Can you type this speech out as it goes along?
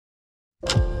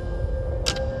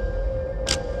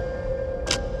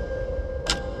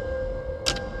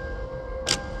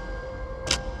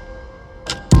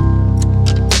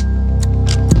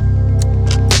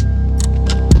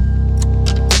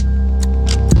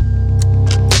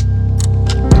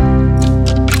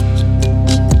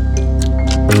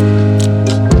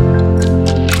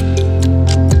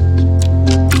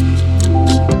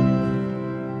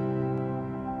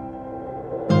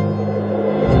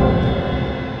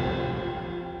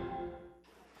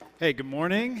Hey, good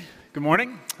morning. Good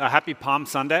morning. Happy Palm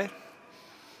Sunday.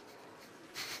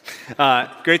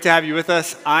 Great to have you with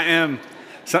us.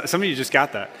 Some of you just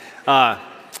got that.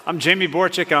 I'm Jamie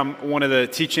Borchik. I'm one of the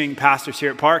teaching pastors here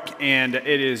at Park, and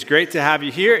it is great to have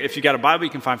you here. If you got a Bible,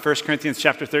 you can find 1 Corinthians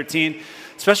chapter 13.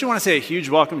 Especially want to say a huge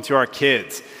welcome to our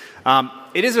kids.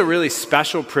 It is a really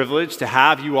special privilege to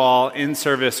have you all in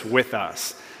service with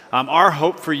us. Our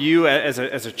hope for you as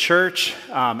a church,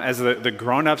 as the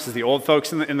grown-ups, as the old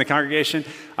folks in the congregation,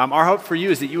 our hope for you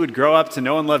is that you would grow up to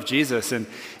know and love Jesus. And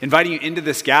inviting you into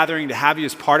this gathering to have you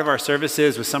as part of our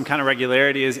services with some kind of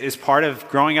regularity is part of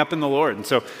growing up in the Lord. And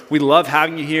so we love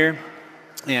having you here,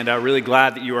 and really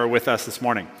glad that you are with us this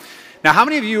morning. Now, how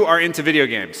many of you are into video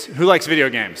games? Who likes video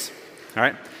games? All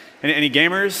right. Any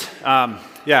gamers?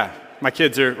 Yeah, my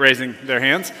kids are raising their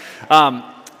hands.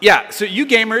 So you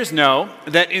gamers know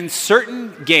that in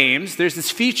certain games, there's this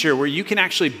feature where you can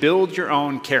actually build your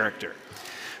own character,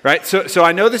 right? So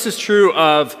I know this is true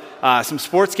of some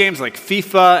sports games like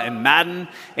FIFA and Madden,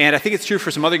 and I think it's true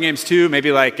for some other games too,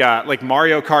 maybe like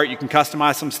Mario Kart. You can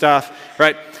customize some stuff,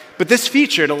 right? But this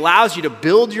feature, it allows you to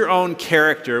build your own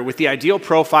character with the ideal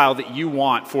profile that you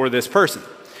want for this person.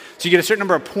 So you get a certain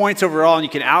number of points overall, and you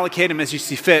can allocate them as you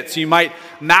see fit. So you might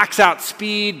max out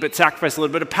speed, but sacrifice a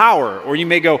little bit of power. Or you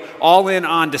may go all in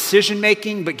on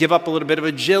decision-making, but give up a little bit of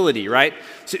agility, right?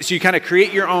 So you kind of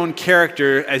create your own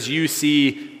character as you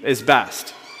see is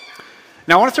best.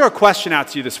 Now, I want to throw a question out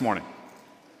to you this morning.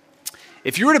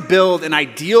 If you were to build an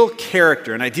ideal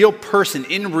character, an ideal person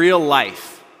in real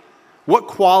life, what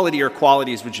quality or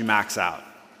qualities would you max out?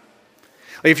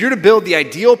 Like if you were to build the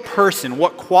ideal person,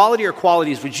 what quality or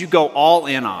qualities would you go all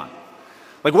in on?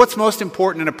 Like what's most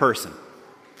important in a person?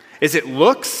 Is it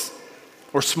looks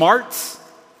or smarts?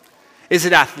 Is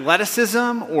it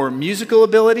athleticism or musical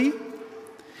ability?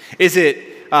 Is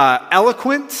it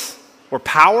eloquence or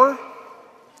power?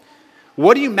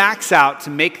 What do you max out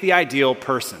to make the ideal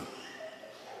person?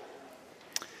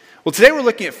 Well, today we're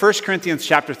looking at 1 Corinthians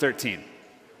chapter 13.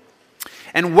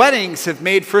 And weddings have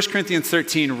made 1 Corinthians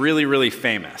 13 really, really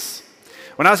famous.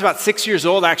 When I was about 6 years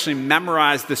old, I actually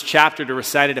memorized this chapter to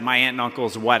recite it at my aunt and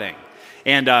uncle's wedding.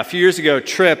 And a few years ago,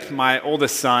 Tripp, my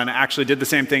oldest son, actually did the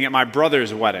same thing at my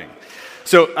brother's wedding.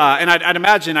 So, and I'd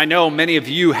imagine, I know many of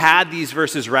you had these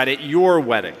verses read at your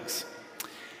weddings.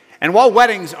 And while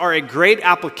weddings are a great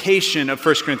application of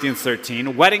 1 Corinthians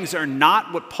 13, weddings are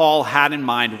not what Paul had in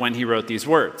mind when he wrote these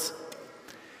words.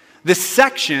 This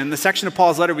section, the section of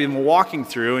Paul's letter we've been walking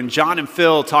through, and John and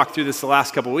Phil talked through this the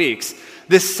last couple weeks,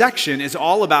 this section is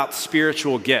all about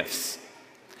spiritual gifts.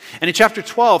 And in chapter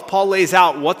 12, Paul lays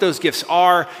out what those gifts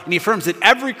are, and he affirms that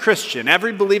every Christian,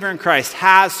 every believer in Christ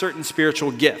has certain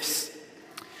spiritual gifts.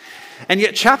 And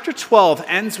yet chapter 12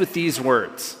 ends with these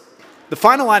words. The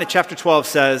final line of chapter 12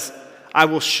 says, "I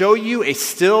will show you a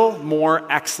still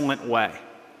more excellent way."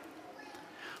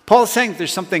 Paul is saying that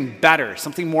there's something better,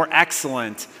 something more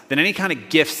excellent than any kind of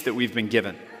gifts that we've been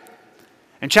given.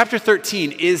 And chapter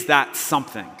 13 is that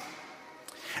something.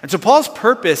 And so Paul's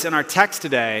purpose in our text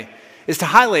today is to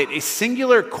highlight a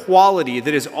singular quality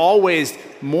that is always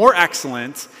more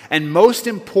excellent and most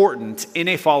important in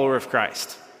a follower of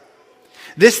Christ.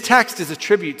 This text is a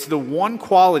tribute to the one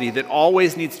quality that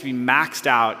always needs to be maxed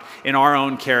out in our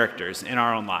own characters, in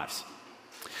our own lives.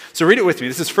 So read it with me.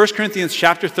 This is 1 Corinthians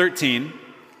chapter 13.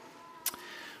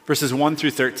 Verses 1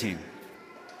 through 13.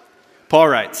 Paul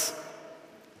writes,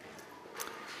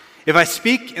 "If I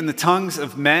speak in the tongues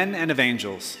of men and of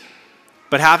angels,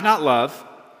 but have not love,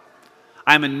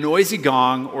 I am a noisy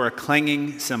gong or a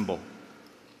clanging cymbal.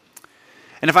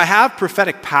 And if I have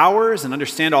prophetic powers and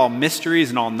understand all mysteries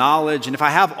and all knowledge, and if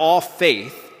I have all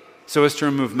faith so as to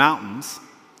remove mountains,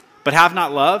 but have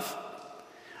not love,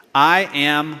 I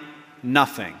am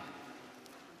nothing.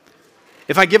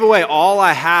 If I give away all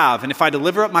I have, and if I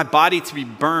deliver up my body to be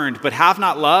burned, but have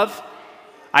not love,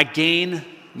 I gain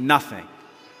nothing.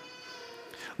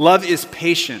 Love is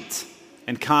patient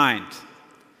and kind.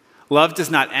 Love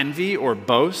does not envy or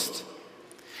boast.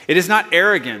 It is not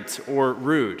arrogant or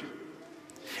rude.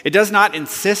 It does not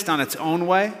insist on its own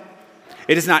way.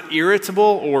 It is not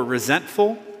irritable or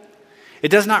resentful.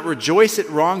 It does not rejoice at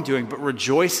wrongdoing, but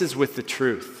rejoices with the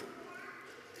truth.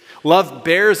 Love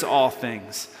bears all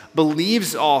things,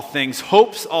 believes all things,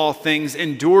 hopes all things,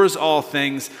 endures all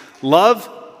things. Love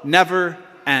never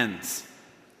ends.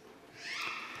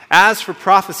 As for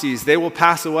prophecies, they will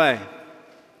pass away.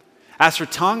 As for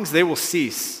tongues, they will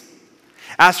cease.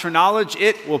 As for knowledge,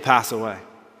 it will pass away.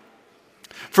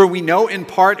 For we know in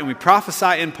part and we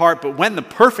prophesy in part, but when the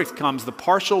perfect comes, the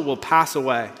partial will pass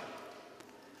away.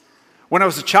 When I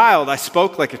was a child, I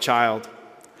spoke like a child.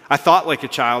 I thought like a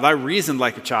child. I reasoned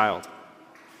like a child.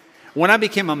 When I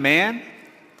became a man,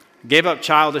 I gave up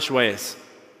childish ways.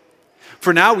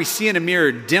 For now we see in a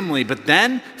mirror dimly, but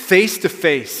then face to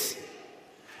face.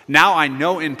 Now I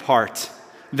know in part,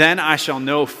 then I shall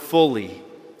know fully,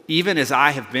 even as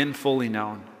I have been fully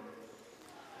known.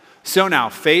 So now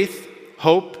faith,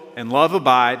 hope, and love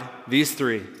abide, these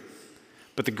three.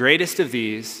 But the greatest of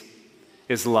these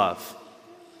is love.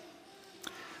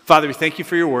 Father, we thank you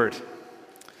for your word.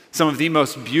 Some of the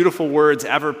most beautiful words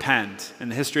ever penned in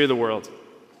the history of the world.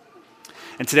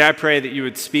 And today I pray that you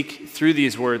would speak through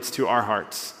these words to our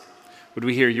hearts. Would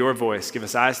we hear your voice? Give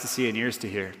us eyes to see and ears to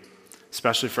hear,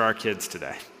 especially for our kids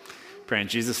today. Pray in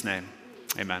Jesus' name,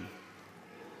 amen.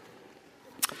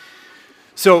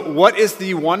 So what is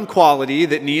the one quality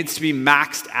that needs to be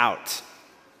maxed out?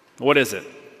 What is it?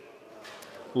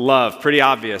 Love. Pretty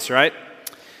obvious, right?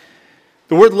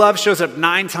 The word love shows up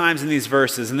 9 times in these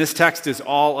verses, and this text is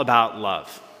all about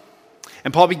love.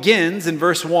 And Paul begins in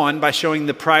verse 1 by showing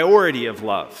the priority of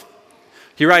love.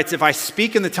 He writes, if I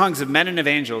speak in the tongues of men and of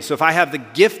angels, so if I have the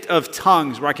gift of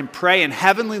tongues where I can pray in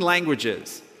heavenly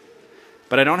languages,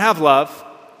 but I don't have love,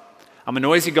 I'm a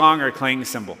noisy gong or a clanging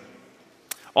cymbal.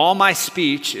 All my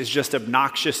speech is just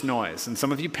obnoxious noise. And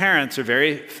some of you parents are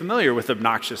very familiar with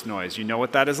obnoxious noise. You know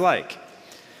what that is like.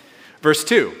 Verse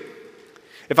 2,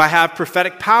 if I have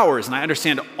prophetic powers and I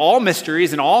understand all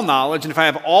mysteries and all knowledge, and if I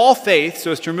have all faith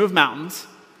so as to remove mountains,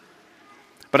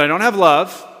 but I don't have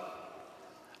love,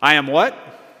 I am what?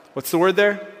 What's the word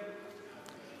there?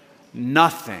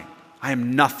 Nothing. I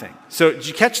am nothing. So did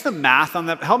you catch the math on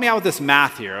that? Help me out with this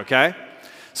math here, okay?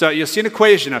 So you'll see an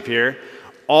equation up here.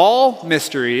 All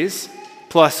mysteries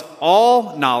plus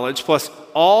all knowledge plus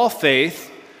all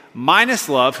faith minus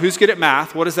love. Who's good at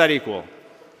math? What does that equal?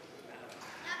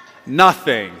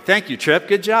 Nothing. Thank you, Tripp.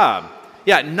 Good job.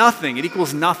 Yeah, nothing. It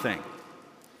equals nothing.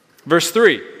 Verse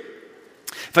 3.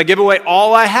 If I give away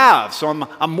all I have, so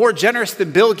I'm more generous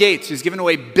than Bill Gates, who's given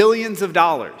away billions of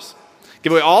dollars.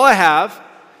 Give away all I have,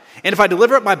 and if I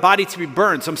deliver up my body to be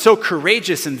burned, so I'm so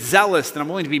courageous and zealous that I'm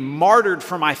willing to be martyred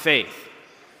for my faith,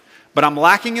 but I'm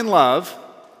lacking in love,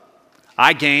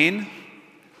 I gain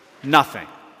nothing.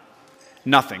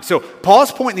 Nothing. So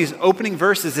Paul's point in these opening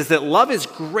verses is that love is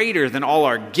greater than all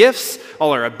our gifts,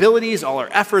 all our abilities, all our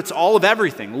efforts, all of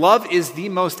everything. Love is the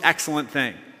most excellent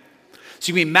thing.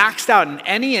 So you can be maxed out in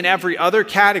any and every other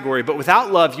category, but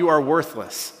without love, you are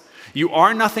worthless. You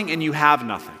are nothing and you have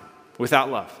nothing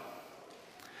without love.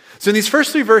 So in these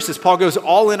first 3 verses, Paul goes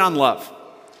all in on love.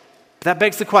 That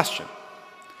begs the question,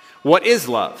 what is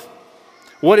love?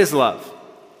 What is love?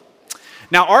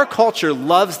 Now, our culture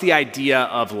loves the idea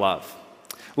of love.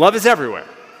 Love is everywhere.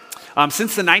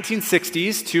 Since the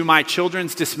 1960s, to my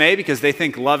children's dismay, because they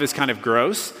think love is kind of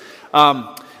gross,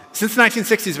 since the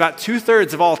 1960s, about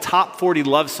 2/3 of all top 40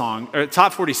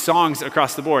 top 40 songs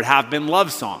across the board have been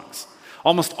love songs.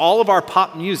 Almost all of our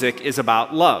pop music is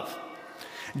about love.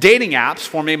 Dating apps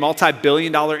form a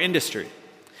multi-billion-dollar industry.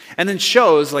 And then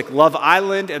shows like Love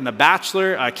Island and The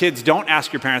Bachelor, kids, don't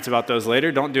ask your parents about those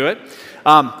later, don't do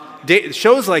it.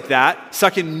 Shows like that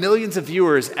suck in millions of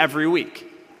viewers every week.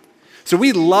 So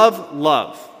we love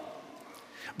love.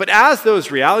 But as those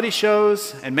reality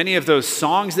shows and many of those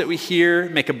songs that we hear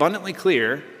make abundantly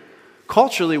clear,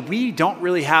 culturally, we don't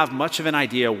really have much of an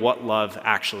idea what love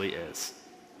actually is.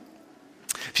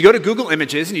 If you go to Google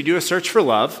Images and you do a search for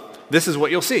love, this is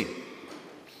what you'll see.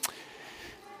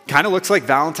 Kind of looks like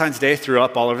Valentine's Day threw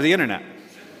up all over the internet.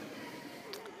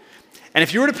 And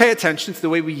if you were to pay attention to the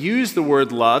way we use the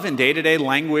word love in day-to-day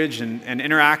language and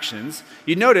interactions,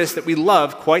 you'd notice that we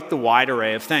love quite the wide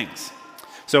array of things.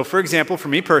 So, for example, for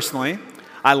me personally,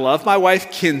 I love my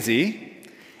wife, Kinsey,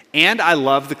 and I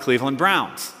love the Cleveland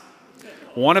Browns.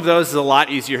 One of those is a lot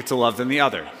easier to love than the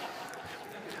other.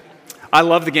 I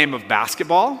love the game of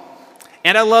basketball,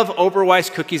 and I love Oberweis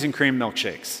cookies and cream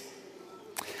milkshakes.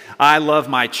 I love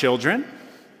my children,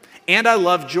 and I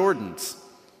love Jordans.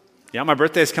 Yeah, my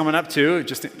birthday is coming up too.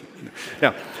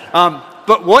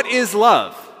 But what is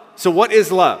love? So what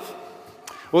is love?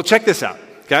 Well, check this out,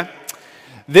 okay?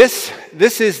 This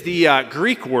is the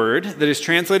Greek word that is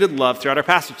translated love throughout our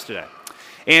passage today.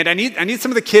 And I need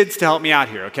some of the kids to help me out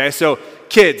here, okay? So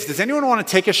kids, does anyone want to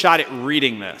take a shot at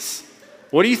reading this?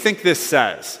 What do you think this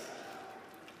says?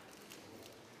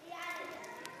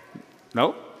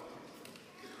 No?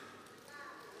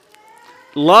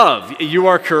 Love. You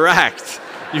are correct.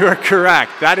 You are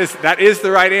correct. That is the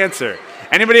right answer.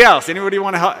 Anybody else? Anybody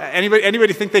want to help?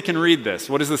 Anybody think they can read this?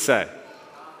 What does this say?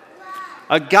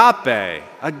 Agape.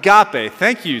 Agape.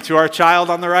 Thank you to our child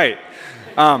on the right.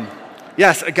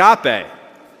 Yes, agape.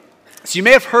 So you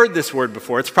may have heard this word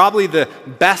before. It's probably the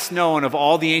best known of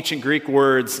all the ancient Greek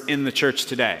words in the church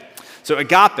today. So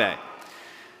agape.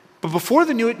 But before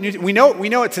the we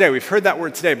know it today. We've heard that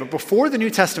word today. But before the New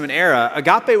Testament era,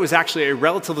 agape was actually a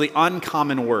relatively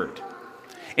uncommon word.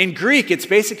 In Greek, its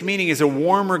basic meaning is a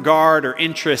warm regard or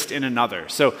interest in another.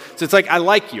 So it's like, I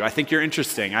like you. I think you're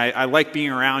interesting. I like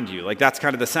being around you. Like, that's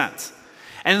kind of the sense.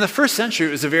 And in the first century,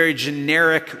 it was a very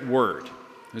generic word.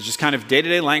 It was just kind of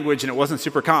day-to-day language, and it wasn't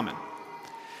super common.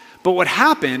 But what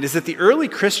happened is that the early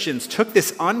Christians took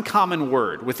this uncommon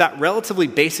word with that relatively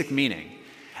basic meaning,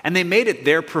 and they made it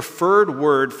their preferred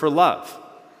word for love.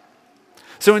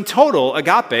 So in total,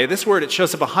 agape, this word, it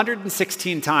shows up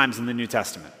 116 times in the New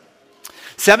Testament,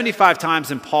 75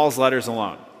 times in Paul's letters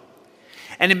alone.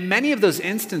 And in many of those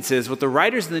instances, what the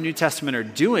writers in the New Testament are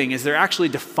doing is they're actually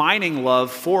defining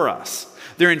love for us.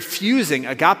 They're infusing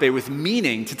agape with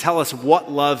meaning to tell us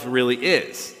what love really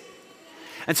is.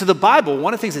 And so the Bible,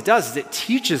 one of the things it does is it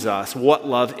teaches us what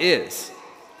love is.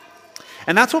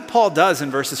 And that's what Paul does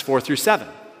in verses 4 through 7.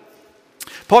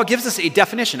 Paul gives us a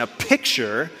definition, a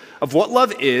picture of what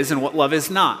love is and what love is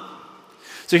not.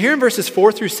 So here in verses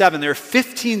 4 through 7, there are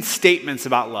 15 statements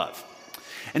about love.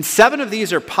 And 7 of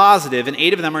these are positive and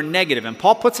 8 of them are negative. And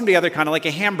Paul puts them together kind of like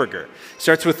a hamburger.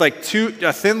 Starts with like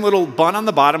a thin little bun on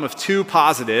the bottom of 2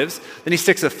 positives. Then he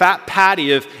sticks a fat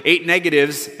patty of 8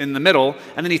 negatives in the middle.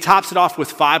 And then he tops it off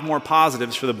with 5 more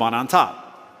positives for the bun on top.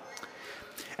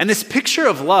 And this picture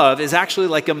of love is actually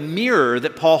like a mirror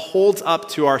that Paul holds up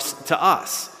to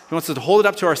us. He wants us to hold it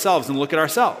up to ourselves and look at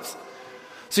ourselves.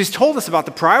 So he's told us about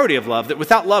the priority of love, that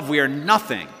without love we are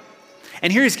nothing.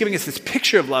 And here he's giving us this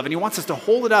picture of love, and he wants us to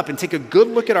hold it up and take a good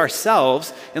look at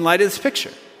ourselves in light of this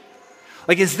picture.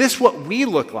 Like, is this what we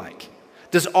look like?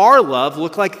 Does our love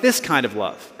look like this kind of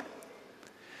love?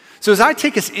 So as I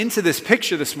take us into this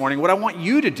picture this morning, what I want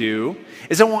you to do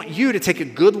is I want you to take a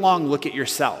good long look at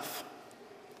yourself.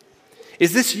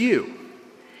 Is this you?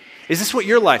 Is this what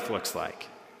your life looks like?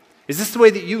 Is this the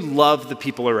way that you love the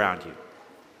people around you?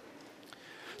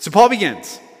 So Paul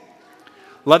begins.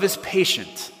 Love is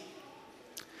patient.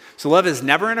 So love is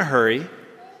never in a hurry.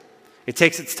 It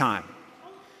takes its time.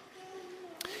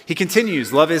 He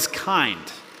continues, love is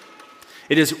kind.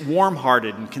 It is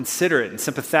warm-hearted and considerate and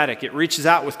sympathetic. It reaches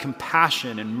out with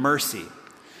compassion and mercy.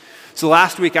 So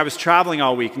last week I was traveling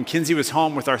all week and Kinsey was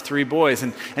home with our 3 boys.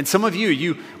 And some of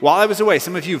you, while I was away,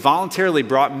 some of you voluntarily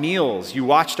brought meals. You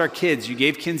watched our kids. You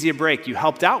gave Kinsey a break. You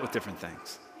helped out with different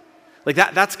things. Like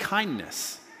that's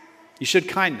kindness. You showed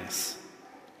kindness.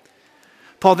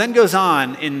 Paul then goes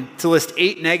on to list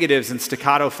 8 negatives in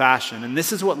staccato fashion, and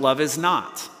this is what love is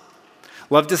not.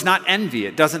 Love does not envy.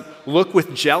 It doesn't look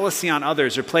with jealousy on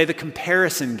others or play the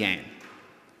comparison game.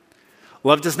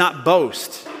 Love does not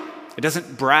boast. It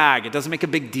doesn't brag. It doesn't make a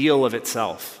big deal of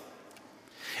itself.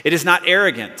 It is not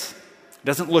arrogant. It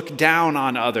doesn't look down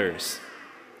on others.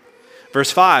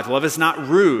 Verse 5, love is not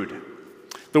rude.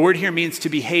 The word here means to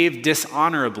behave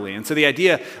dishonorably. And so the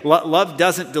idea, love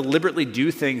doesn't deliberately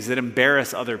do things that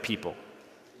embarrass other people.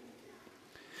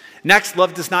 Next,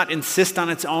 love does not insist on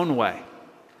its own way.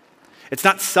 It's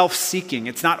not self-seeking.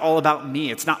 It's not all about me.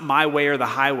 It's not my way or the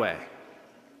highway.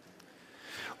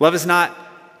 Love is not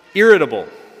irritable.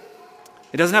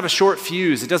 It doesn't have a short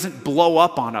fuse. It doesn't blow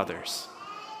up on others.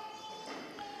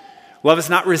 Love is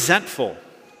not resentful.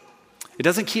 It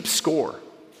doesn't keep score.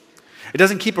 It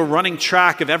doesn't keep a running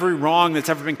track of every wrong that's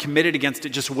ever been committed against it,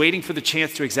 just waiting for the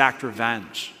chance to exact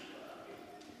revenge.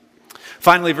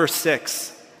 Finally, verse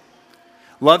 6.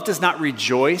 Love does not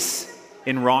rejoice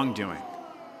in wrongdoing.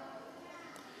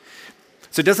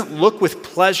 So it doesn't look with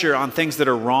pleasure on things that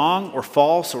are wrong or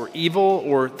false or evil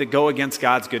or that go against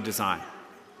God's good design.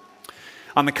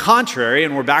 On the contrary,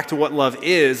 and we're back to what love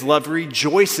is, love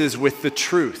rejoices with the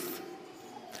truth.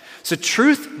 So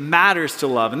truth matters to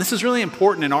love, and this is really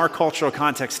important in our cultural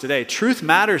context today. Truth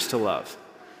matters to love.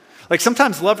 Like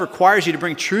sometimes love requires you to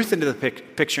bring truth into the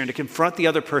picture and to confront the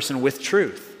other person with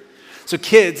truth. So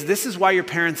kids, this is why your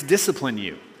parents discipline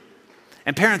you.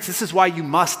 And parents, this is why you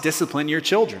must discipline your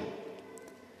children.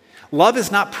 Love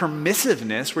is not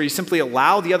permissiveness where you simply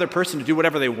allow the other person to do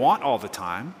whatever they want all the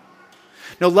time.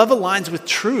 No, love aligns with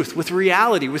truth, with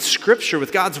reality, with Scripture,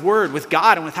 with God's Word, with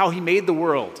God, and with how He made the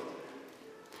world.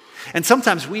 And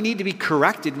sometimes we need to be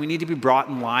corrected. We need to be brought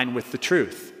in line with the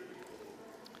truth.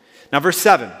 Now, verse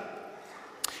 7.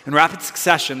 In rapid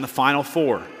succession, the final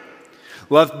 4.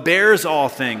 Love bears all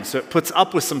things, so it puts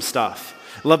up with some stuff.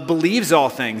 Love believes all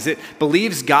things. It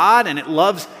believes God, and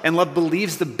love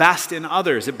believes the best in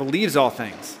others. It believes all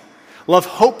things. Love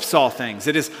hopes all things.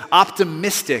 It is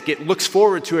optimistic. It looks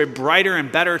forward to a brighter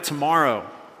and better tomorrow.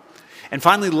 And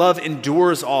finally, love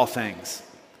endures all things.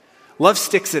 Love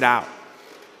sticks it out.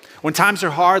 When times are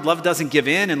hard, love doesn't give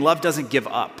in and love doesn't give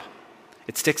up.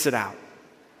 It sticks it out.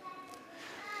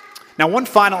 Now, one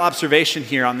final observation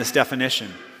here on this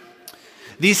definition.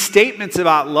 These statements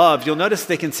about love, you'll notice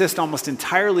they consist almost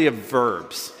entirely of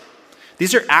verbs.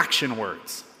 These are action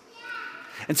words.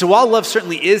 And so while love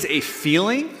certainly is a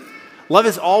feeling, love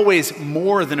is always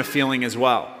more than a feeling as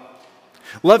well.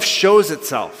 Love shows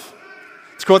itself.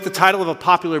 To quote the title of a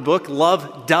popular book,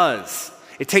 love does.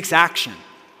 It takes action.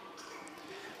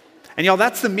 And y'all,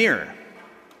 that's the mirror.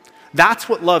 That's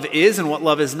what love is and what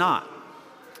love is not.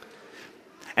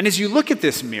 And as you look at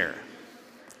this mirror,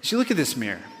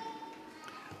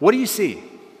 what do you see?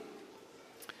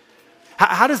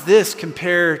 How does this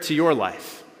compare to your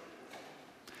life?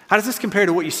 How does this compare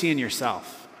to what you see in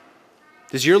yourself?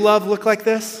 Does your love look like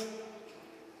this?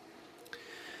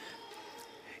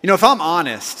 You know, if I'm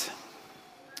honest,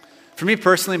 for me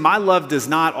personally, my love does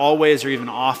not always or even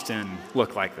often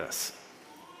look like this.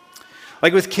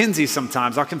 Like with Kinsey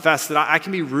sometimes, I'll confess that I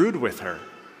can be rude with her.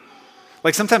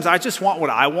 Like sometimes I just want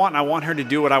what I want, and I want her to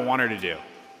do what I want her to do.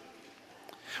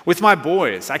 With my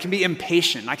boys, I can be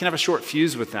impatient. I can have a short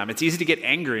fuse with them. It's easy to get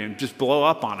angry and just blow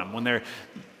up on them when they're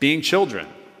being children.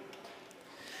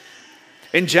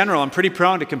 In general, I'm pretty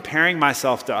prone to comparing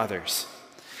myself to others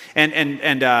and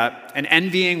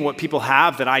envying what people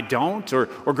have that I don't, or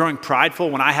growing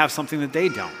prideful when I have something that they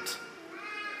don't.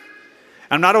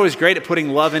 I'm not always great at putting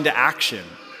love into action.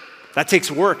 That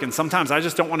takes work, and sometimes I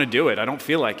just don't want to do it. I don't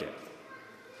feel like it.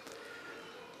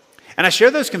 And I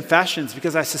share those confessions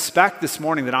because I suspect this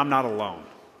morning that I'm not alone.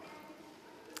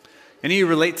 Any of you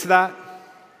relate to that?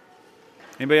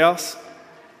 Anybody else?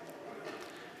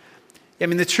 I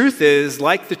mean, the truth is,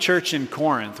 like the church in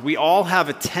Corinth, we all have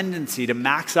a tendency to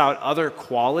max out other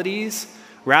qualities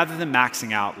rather than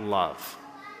maxing out love.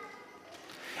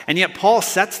 And yet Paul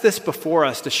sets this before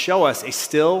us to show us a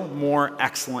still more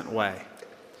excellent way.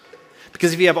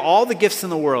 Because if you have all the gifts in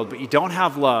the world, but you don't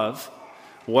have love,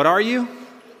 what are you?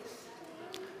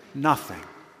 Nothing.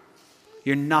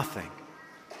 You're nothing.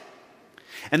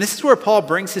 And this is where Paul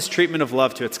brings his treatment of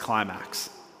love to its climax.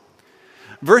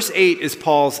 Verse 8 is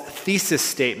Paul's thesis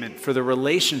statement for the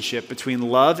relationship between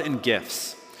love and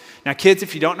gifts. Now, kids,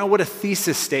 if you don't know what a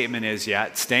thesis statement is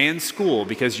yet, stay in school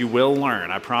because you will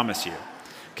learn, I promise you.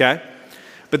 Okay?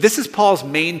 But this is Paul's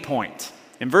main point.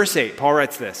 In verse 8, Paul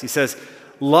writes this. He says,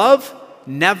 love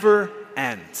never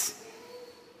ends.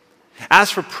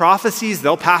 As for prophecies,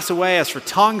 they'll pass away. As for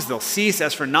tongues, they'll cease.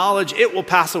 As for knowledge, it will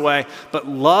pass away. But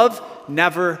love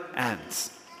never ends.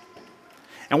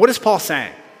 And what is Paul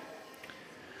saying?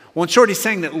 Well, in short, he's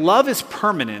saying that love is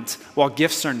permanent while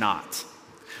gifts are not.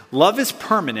 Love is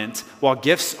permanent while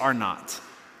gifts are not.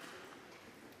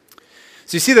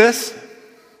 So you see this?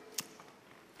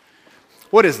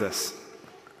 What is this?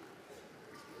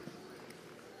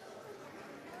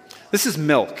 This is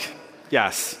milk.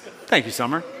 Yes. Thank you,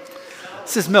 Summer.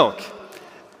 This is milk.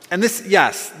 And this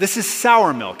is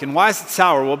sour milk. And why is it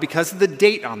sour? Well, because of the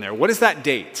date on there. What is that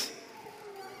date?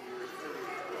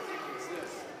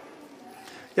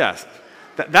 Yes.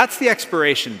 That's the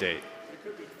expiration date.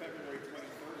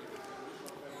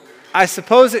 I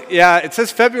suppose it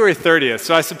says February 30th,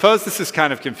 so I suppose this is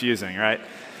kind of confusing, right?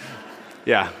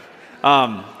 Yeah.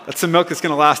 That's some milk that's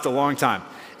going to last a long time.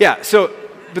 Yeah,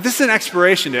 but this is an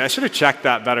expiration date. I should have checked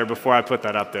that better before I put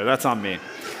that up there. That's on me.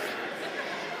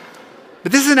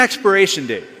 But this is an expiration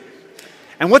date.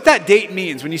 And what that date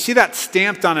means, when you see that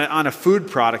stamped on a food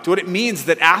product, what it means is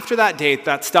that after that date,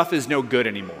 that stuff is no good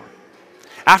anymore.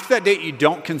 After that date, you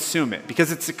don't consume it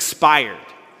because it's expired.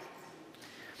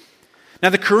 Now,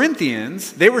 the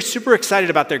Corinthians, they were super excited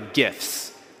about their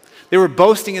gifts. They were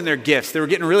boasting in their gifts. They were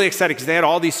getting really excited because they had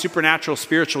all these supernatural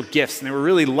spiritual gifts, and they were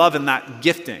really loving that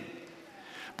gifting.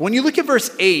 But when you look at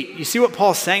verse 8, you see what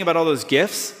Paul's saying about all those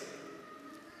gifts?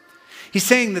 He's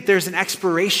saying that there's an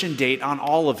expiration date on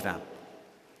all of them.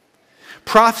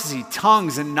 Prophecy,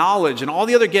 tongues, and knowledge, and all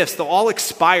the other gifts, they'll all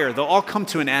expire. They'll all come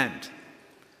to an end.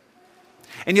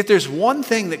 And yet there's one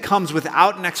thing that comes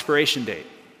without an expiration date.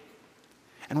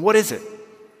 And what is it?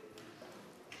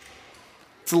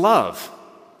 It's love.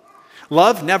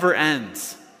 Love never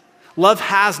ends. Love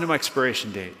has no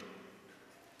expiration date.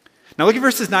 Now look at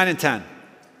verses 9 and 10.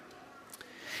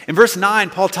 In verse 9,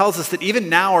 Paul tells us that even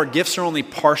now our gifts are only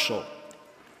partial.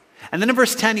 And then in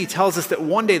verse 10, he tells us that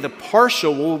one day the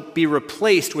partial will be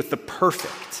replaced with the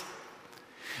perfect.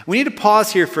 We need to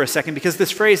pause here for a second because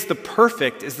this phrase, the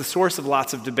perfect, is the source of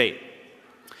lots of debate.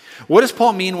 What does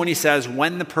Paul mean when he says,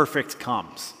 when the perfect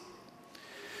comes?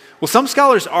 Well, some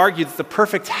scholars argue that the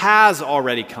perfect has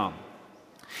already come.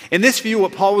 In this view,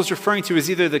 what Paul was referring to is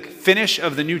either the finish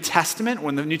of the New Testament,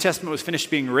 when the New Testament was finished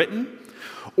being written,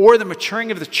 or the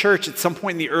maturing of the church at some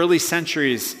point in the early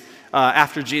centuries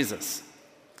after Jesus.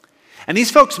 And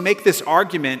these folks make this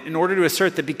argument in order to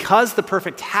assert that because the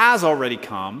perfect has already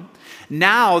come,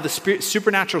 now the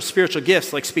supernatural spiritual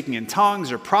gifts like speaking in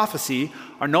tongues or prophecy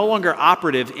are no longer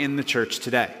operative in the church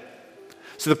today.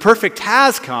 So the perfect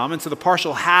has come, and so the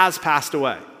partial has passed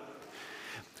away.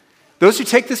 Those who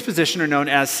take this position are known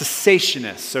as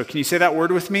cessationists. So can you say that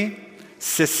word with me?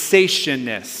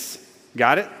 Cessationists.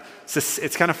 Got it?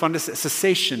 It's kind of fun to say.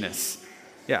 Cessationists.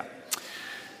 Yeah.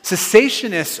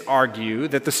 Cessationists argue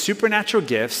that the supernatural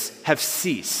gifts have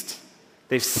ceased.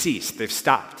 They've ceased. They've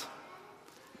stopped.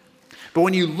 But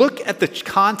when you look at the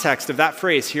context of that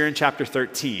phrase here in chapter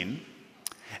 13,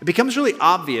 it becomes really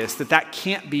obvious that that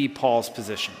can't be Paul's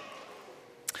position.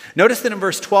 Notice that in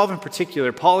verse 12 in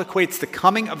particular, Paul equates the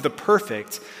coming of the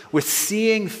perfect with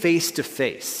seeing face to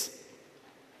face.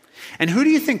 And who do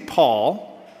you think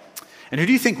Paul, and who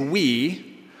do you think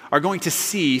we are going to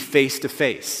see face to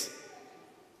face?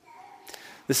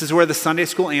 This is where the Sunday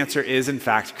school answer is, in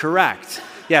fact, correct.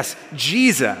 Yes,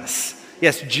 Jesus.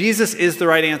 Yes, Jesus is the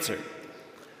right answer.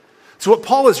 So what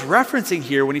Paul is referencing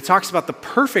here when he talks about the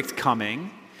perfect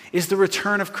coming is the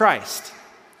return of Christ.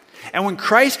 And when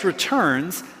Christ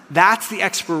returns, that's the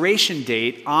expiration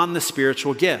date on the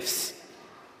spiritual gifts.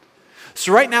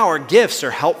 So right now our gifts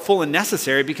are helpful and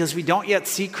necessary because we don't yet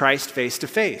see Christ face to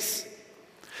face.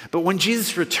 But when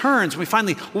Jesus returns, we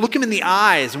finally look him in the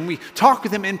eyes, when we talk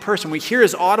with him in person, we hear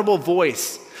his audible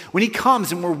voice, when he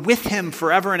comes and we're with him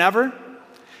forever and ever,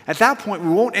 at that point we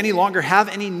won't any longer have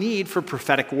any need for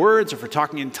prophetic words or for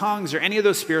talking in tongues or any of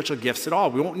those spiritual gifts at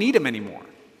all. We won't need them anymore.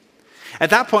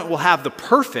 At that point we'll have the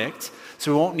perfect,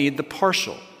 so we won't need the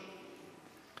partial.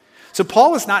 So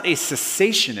Paul is not a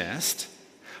cessationist.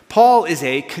 Paul is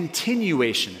a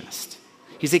continuationist.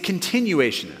 He's a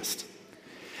continuationist.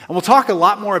 And we'll talk a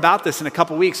lot more about this in a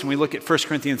couple weeks when we look at 1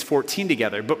 Corinthians 14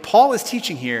 together. But Paul is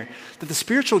teaching here that the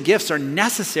spiritual gifts are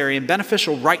necessary and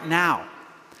beneficial right now.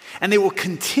 And they will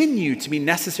continue to be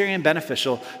necessary and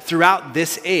beneficial throughout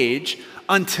this age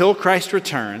until Christ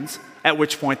returns, at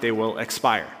which point they will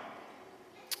expire.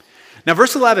 Now,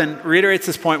 verse 11 reiterates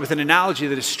this point with an analogy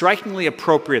that is strikingly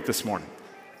appropriate this morning.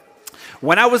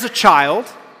 When I was a child,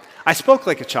 I spoke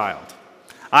like a child.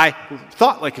 I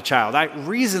thought like a child. I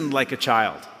reasoned like a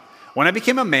child. When I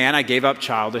became a man, I gave up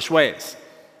childish ways.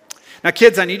 Now,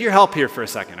 kids, I need your help here for a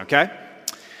second, okay?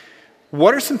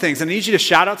 What are some things, I need you to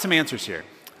shout out some answers here.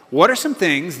 What are some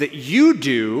things that you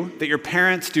do that your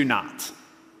parents do not?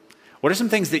 What are some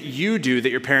things that you do that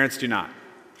your parents do not?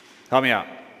 Help me out.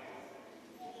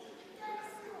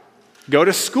 Go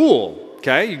to school,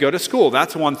 okay? You go to school.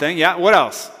 That's one thing. Yeah, what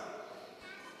else?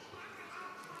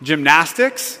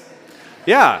 Gymnastics?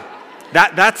 Yeah,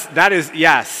 that is,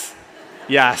 yes.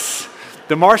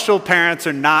 The Marshall parents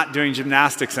are not doing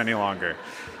gymnastics any longer.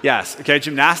 Yes, okay,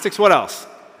 gymnastics, what else?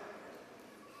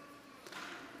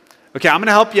 Okay, I'm going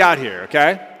to help you out here,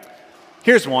 okay?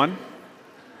 Here's one.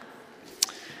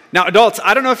 Now, adults,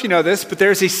 I don't know if you know this, but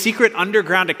there's a secret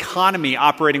underground economy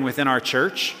operating within our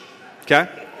church, okay?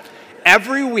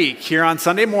 Every week here on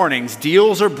Sunday mornings,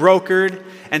 deals are brokered,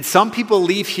 and some people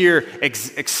leave here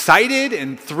excited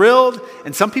and thrilled,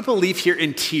 and some people leave here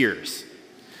in tears.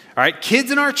 All right,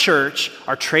 kids in our church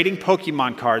are trading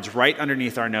Pokemon cards right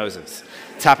underneath our noses.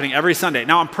 It's happening every Sunday.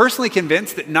 Now, I'm personally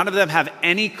convinced that none of them have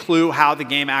any clue how the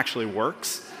game actually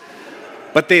works,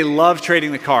 but they love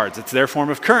trading the cards. It's their form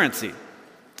of currency.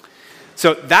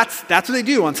 So that's what they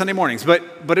do on Sunday mornings.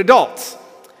 But adults,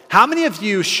 how many of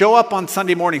you show up on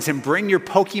Sunday mornings and bring your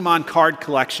Pokemon card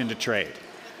collection to trade?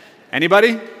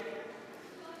 Anybody?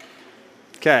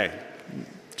 Okay.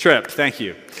 Tripped. Thank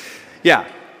you. Yeah.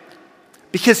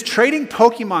 Because trading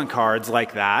Pokemon cards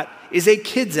like that is a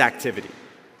kid's activity.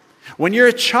 When you're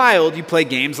a child, you play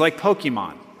games like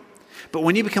Pokemon. But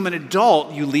when you become an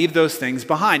adult, you leave those things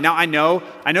behind. Now, I know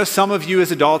some of you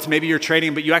as adults, maybe you're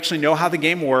trading, but you actually know how the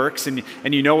game works and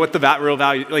you know what the real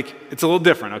value, like, it's a little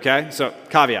different, okay? So,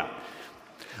 caveat.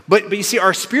 But you see,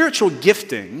 our spiritual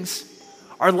giftings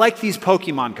are like these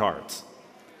Pokemon cards.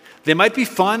 They might be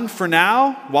fun for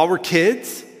now while we're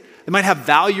kids. They might have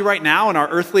value right now in our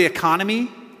earthly economy.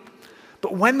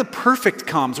 But when the perfect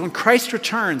comes, when Christ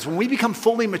returns, when we become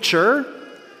fully mature,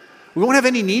 we won't have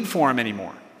any need for him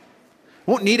anymore.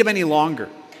 We won't need him any longer.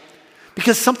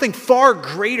 Because something far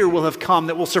greater will have come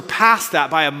that will surpass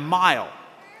that by a mile.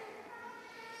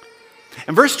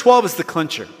 And verse 12 is the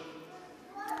clincher.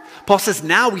 Paul says,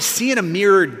 now we see in a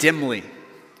mirror dimly.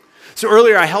 So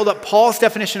earlier I held up Paul's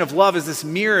definition of love as this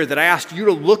mirror that I asked you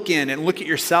to look in and look at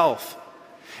yourself.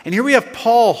 And here we have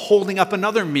Paul holding up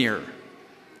another mirror.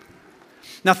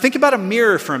 Now think about a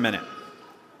mirror for a minute.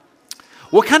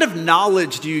 What kind of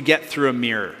knowledge do you get through a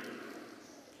mirror?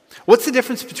 What's the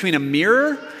difference between a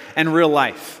mirror and real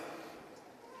life?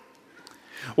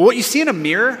 Well, what you see in a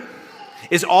mirror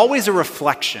is always a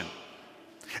reflection.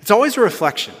 It's always a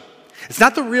reflection. It's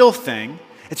not the real thing.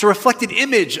 It's a reflected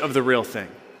image of the real thing.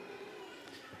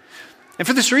 And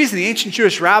for this reason, the ancient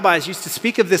Jewish rabbis used to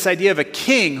speak of this idea of a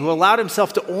king who allowed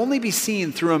himself to only be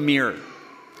seen through a mirror.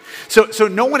 So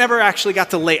no one ever actually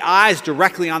got to lay eyes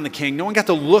directly on the king. No one got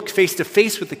to look face to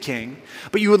face with the king.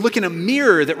 But you would look in a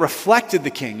mirror that reflected the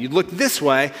king. You'd look this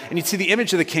way, and you'd see the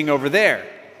image of the king over there.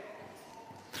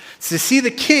 So to see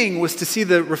the king was to see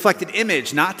the reflected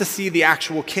image, not to see the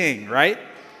actual king, right?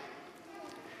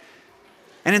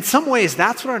 And in some ways,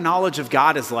 that's what our knowledge of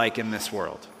God is like in this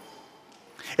world.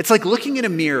 It's like looking in a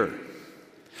mirror.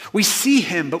 We see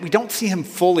him, but we don't see him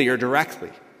fully or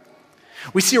directly.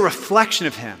 We see a reflection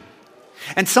of him.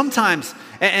 And sometimes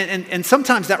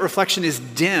that reflection is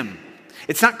dim.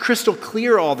 It's not crystal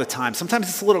clear all the time. Sometimes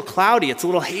it's a little cloudy, it's a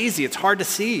little hazy, it's hard to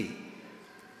see.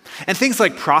 And things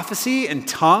like prophecy and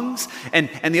tongues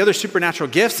and the other supernatural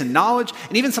gifts and knowledge,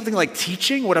 and even something like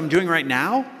teaching, what I'm doing right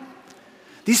now,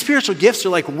 these spiritual gifts are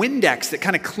like Windex that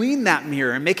kind of clean that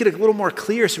mirror and make it a little more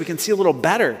clear so we can see a little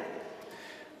better.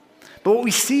 But what we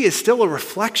see is still a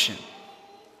reflection.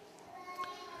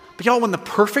 But y'all, when the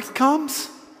perfect comes,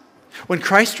 when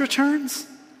Christ returns,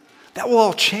 that will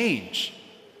all change.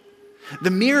 The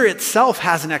mirror itself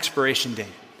has an expiration date.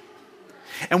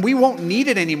 And we won't need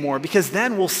it anymore because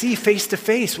then we'll see face to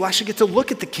face. We'll actually get to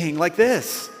look at the king like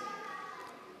this.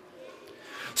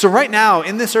 So right now,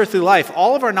 in this earthly life,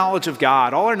 all of our knowledge of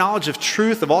God, all our knowledge of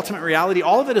truth, of ultimate reality,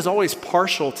 all of it is always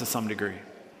partial to some degree.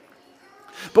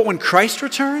 But when Christ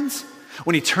returns,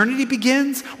 when eternity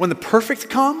begins, when the perfect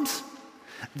comes,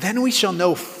 then we shall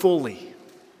know fully.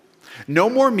 No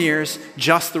more mirrors,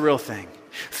 just the real thing.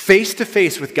 Face to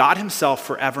face with God himself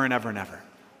forever and ever and ever.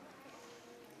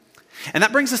 And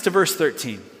that brings us to verse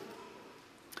 13.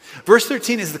 Verse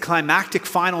 13 is the climactic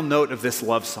final note of this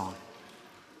love song.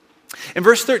 In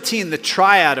verse 13, the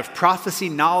triad of prophecy,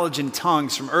 knowledge, and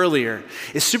tongues from earlier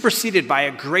is superseded by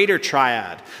a greater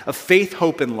triad of faith,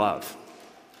 hope, and love.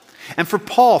 And for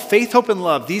Paul, faith, hope, and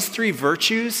love, these three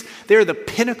virtues, they're the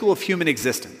pinnacle of human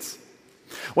existence.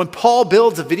 When Paul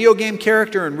builds a video game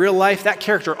character in real life, that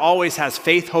character always has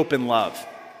faith, hope, and love.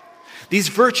 These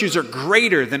virtues are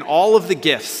greater than all of the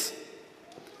gifts.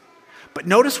 But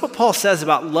notice what Paul says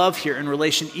about love here in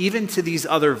relation even to these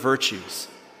other virtues.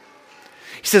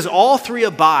 He says all three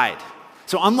abide.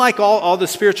 So unlike all the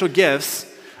spiritual gifts,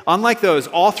 unlike those,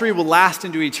 all three will last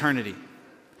into eternity.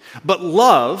 But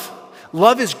love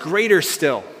is greater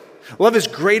still. Love is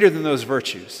greater than those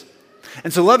virtues.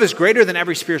 And so love is greater than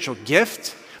every spiritual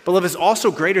gift, but love is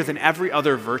also greater than every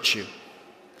other virtue.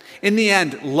 In the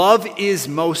end, love is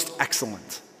most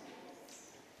excellent.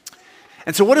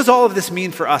 And so what does all of this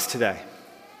mean for us today?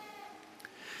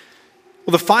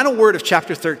 Well, the final word of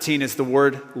chapter 13 is the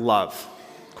word love,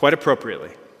 quite appropriately.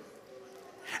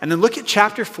 And then look at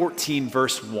chapter 14,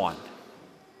 verse 1.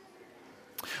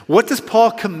 What does Paul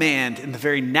command in the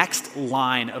very next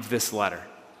line of this letter?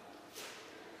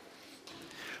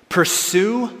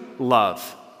 Pursue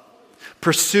love.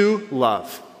 Pursue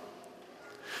love.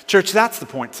 Church, that's the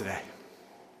point today.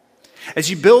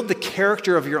 As you build the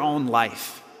character of your own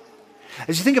life,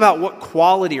 as you think about what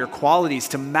quality or qualities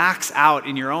to max out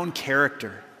in your own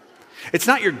character, it's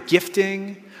not your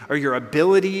gifting or your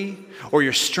ability or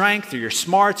your strength or your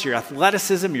smarts, your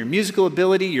athleticism, your musical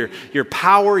ability, your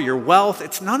power, your wealth.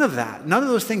 It's none of that. None of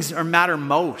those things matter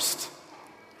most.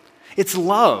 It's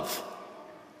love.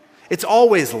 It's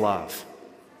always love.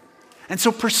 And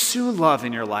so pursue love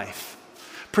in your life.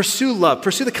 Pursue love.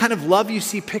 Pursue the kind of love you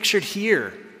see pictured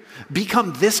here.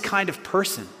 Become this kind of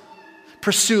person.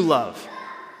 Pursue love.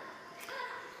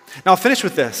 Now I'll finish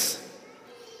with this.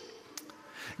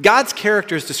 God's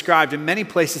character is described in many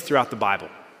places throughout the Bible.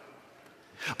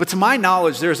 But to my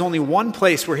knowledge, there is only one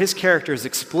place where his character is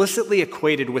explicitly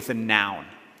equated with a noun.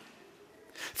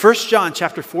 1 John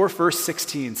chapter 4, verse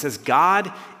 16 says,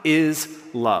 God is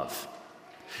love.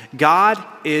 God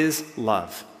is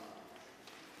love.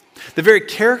 The very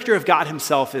character of God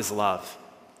himself is love.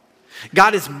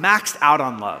 God is maxed out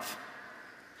on love.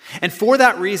 And for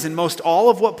that reason, most all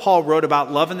of what Paul wrote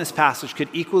about love in this passage could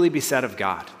equally be said of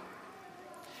God.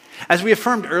 As we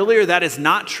affirmed earlier, that is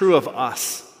not true of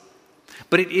us,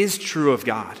 but it is true of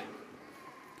God.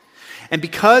 And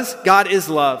because God is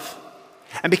love,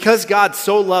 and because God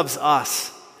so loves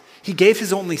us, he gave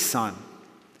his only Son.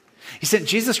 He sent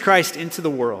Jesus Christ into the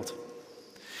world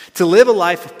to live a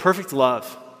life of perfect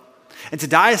love, and to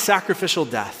die a sacrificial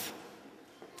death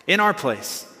in our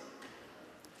place.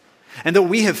 And though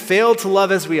we have failed to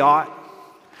love as we ought,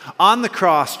 on the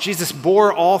cross, Jesus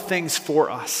bore all things for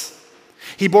us.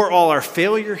 He bore all our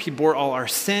failure, he bore all our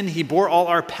sin, he bore all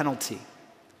our penalty.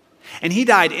 And he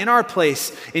died in our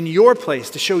place, in your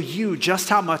place, to show you just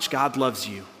how much God loves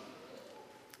you.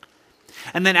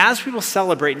 And then as we will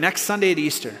celebrate next Sunday at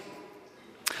Easter,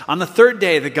 on the third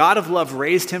day, the God of love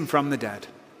raised him from the dead.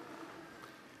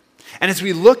 And as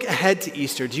we look ahead to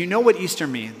Easter, do you know what Easter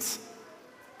means?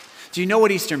 Do you know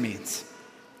what Easter means?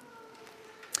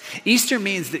 Easter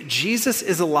means that Jesus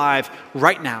is alive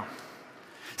right now,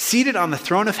 seated on the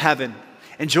throne of heaven,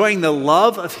 enjoying the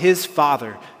love of his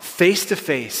Father face to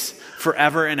face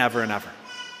forever and ever and ever.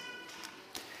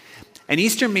 And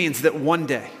Easter means that one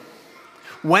day,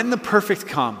 when the perfect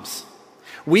comes,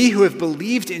 we who have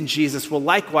believed in Jesus will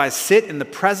likewise sit in the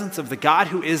presence of the God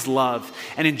who is love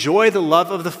and enjoy the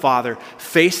love of the Father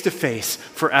face to face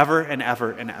forever and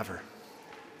ever and ever.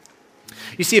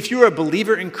 You see, if you are a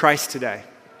believer in Christ today,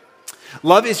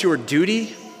 love is your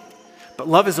duty, but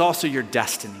love is also your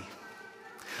destiny.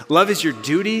 Love is your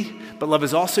duty, but love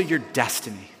is also your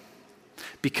destiny,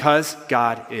 because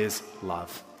God is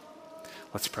love.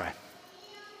 Let's pray.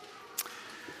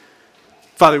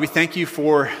 Father, we thank you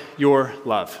for your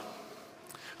love,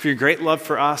 for your great love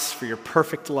for us, for your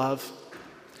perfect love.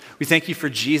 We thank you for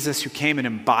Jesus, who came and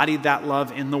embodied that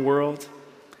love in the world,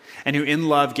 and who in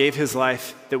love gave his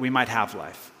life that we might have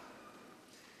life.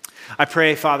 I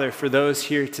pray, Father, for those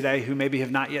here today who maybe have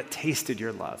not yet tasted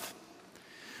your love.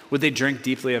 Would they drink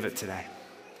deeply of it today?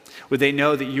 Would they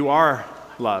know that you are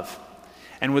love?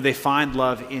 And would they find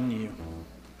love in you?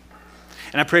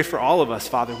 And I pray for all of us,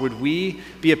 Father, would we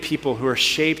be a people who are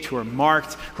shaped, who are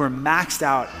marked, who are maxed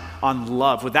out on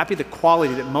love? Would that be the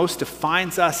quality that most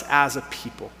defines us as a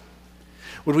people?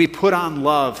 Would we put on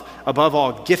love above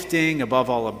all gifting, above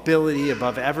all ability,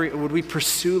 would we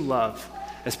pursue love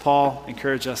as Paul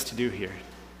encouraged us to do here?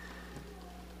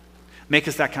 Make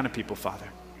us that kind of people, Father.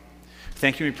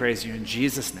 Thank you and we praise you in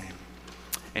Jesus' name.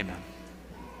 Amen.